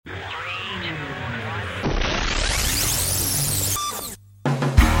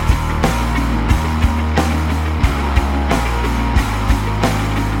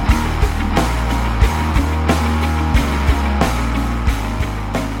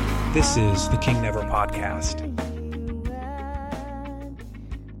This is the King Never Podcast.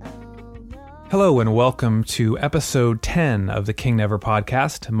 Hello and welcome to episode 10 of the King Never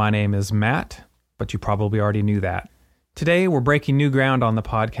Podcast. My name is Matt, but you probably already knew that. Today we're breaking new ground on the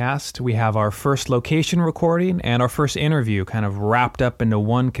podcast. We have our first location recording and our first interview kind of wrapped up into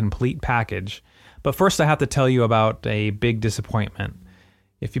one complete package. But first I have to tell you about a big disappointment.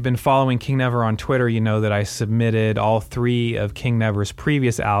 If you've been following King Never on Twitter, you know that I submitted all three of King Never's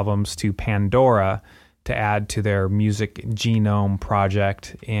previous albums to Pandora to add to their music genome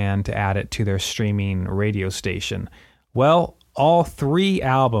project and to add it to their streaming radio station. Well, all three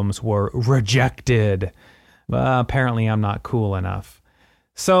albums were rejected. Apparently I'm not cool enough.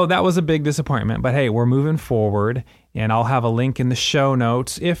 So that was a big disappointment, but hey, we're moving forward, and I'll have a link in the show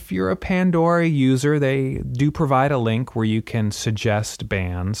notes. If you're a Pandora user, they do provide a link where you can suggest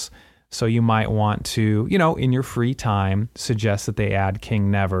bands. So you might want to, in your free time, suggest that they add King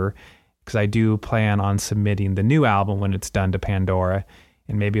Never, because I do plan on submitting the new album when it's done to Pandora.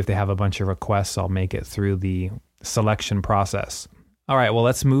 And maybe if they have a bunch of requests, I'll make it through the selection process. All right, well,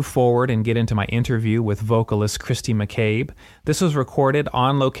 let's move forward and get into my interview with vocalist Christy McCabe. This was recorded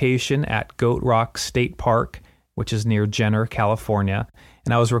on location at Goat Rock State Park, which is near Jenner, California.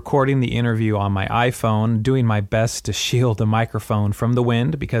 And I was recording the interview on my iPhone, doing my best to shield the microphone from the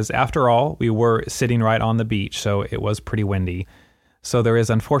wind, because after all, we were sitting right on the beach, so it was pretty windy. So there is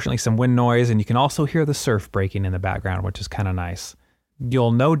unfortunately some wind noise, and you can also hear the surf breaking in the background, which is kind of nice.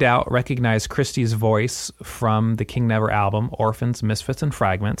 You'll no doubt recognize Christy's voice from the King Never album, Orphans, Misfits, and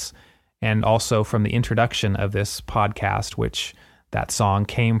Fragments, and also from the introduction of this podcast, which that song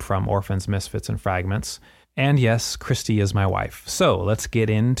came from Orphans, Misfits, and Fragments. And yes, Christy is my wife. So let's get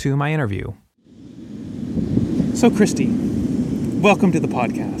into my interview. So Christy, welcome to the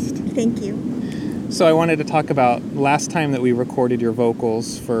podcast. Thank you. So I wanted to talk about last time that we recorded your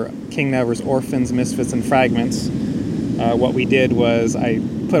vocals for King Never's Orphans, Misfits, and Fragments. What we did was I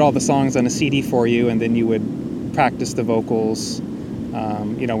put all the songs on a CD for you, and then you would practice the vocals,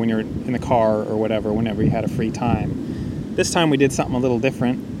 when you're in the car or whatever, whenever you had a free time. This time we did something a little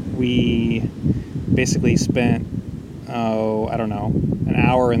different. We basically spent, an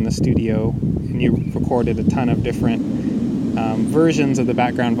hour in the studio, and you recorded a ton of different versions of the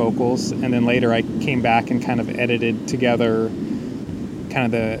background vocals, and then later I came back and kind of edited together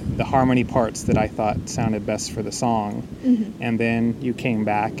kind of the harmony parts that I thought sounded best for the song. Mm-hmm. And then you came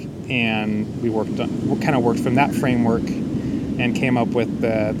back and we worked from that framework and came up with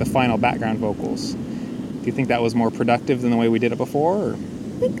the final background vocals. Do you think that was more productive than the way we did it before? Or?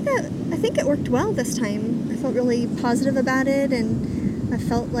 I think it worked well this time. I felt really positive about it, and I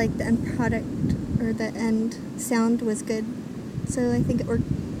felt like the end product or the end sound was good. So I think it worked.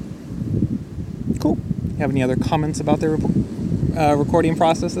 Cool. You have any other comments about the recording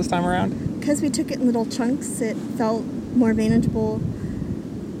process this time around? Because we took it in little chunks, it felt more manageable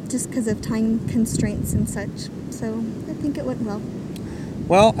just because of time constraints and such. So I think it went well.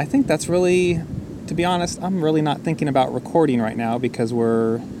 Well, I think that's really, to be honest, I'm really not thinking about recording right now because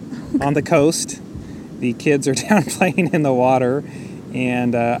we're on the coast. The kids are down playing in the water,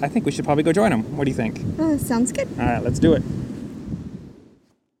 and I think we should probably go join them. What do you think? Sounds good. All right, let's do it.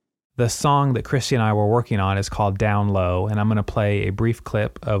 The song that Christy and I were working on is called Down Low, and I'm going to play a brief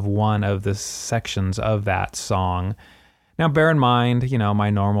clip of one of the sections of that song. Now, bear in mind, my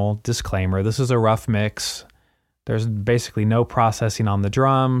normal disclaimer. This is a rough mix. There's basically no processing on the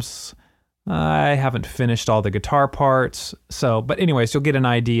drums. I haven't finished all the guitar parts. But anyways, you'll get an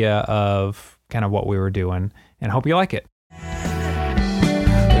idea of kind of what we were doing, and hope you like it.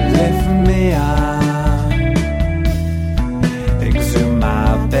 Lift me up. Exhume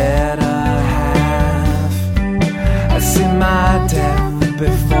my better half. I see my death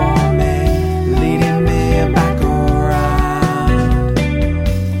before me, leading me back around.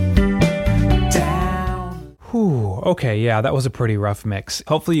 Down. Whew. Okay, yeah, that was a pretty rough mix.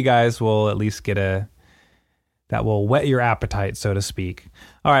 Hopefully you guys will at least get that will whet your appetite, so to speak.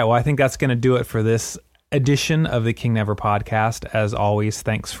 All right, well, I think that's going to do it for this edition of the King Never Podcast. As always,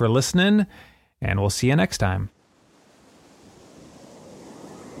 thanks for listening, and we'll see you next time.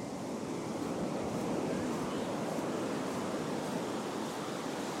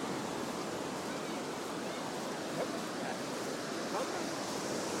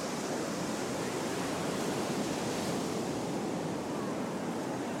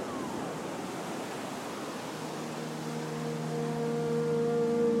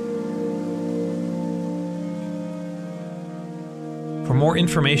 For more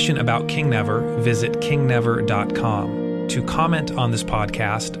information about King Never, visit kingnever.com. To comment on this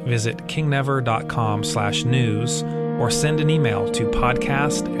podcast, visit kingnever.com/news or send an email to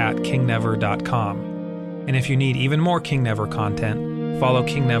podcast@kingnever.com. And if you need even more King Never content, follow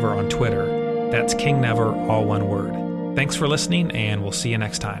King Never on Twitter. That's King Never, all one word. Thanks for listening, and we'll see you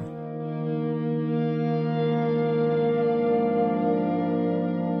next time.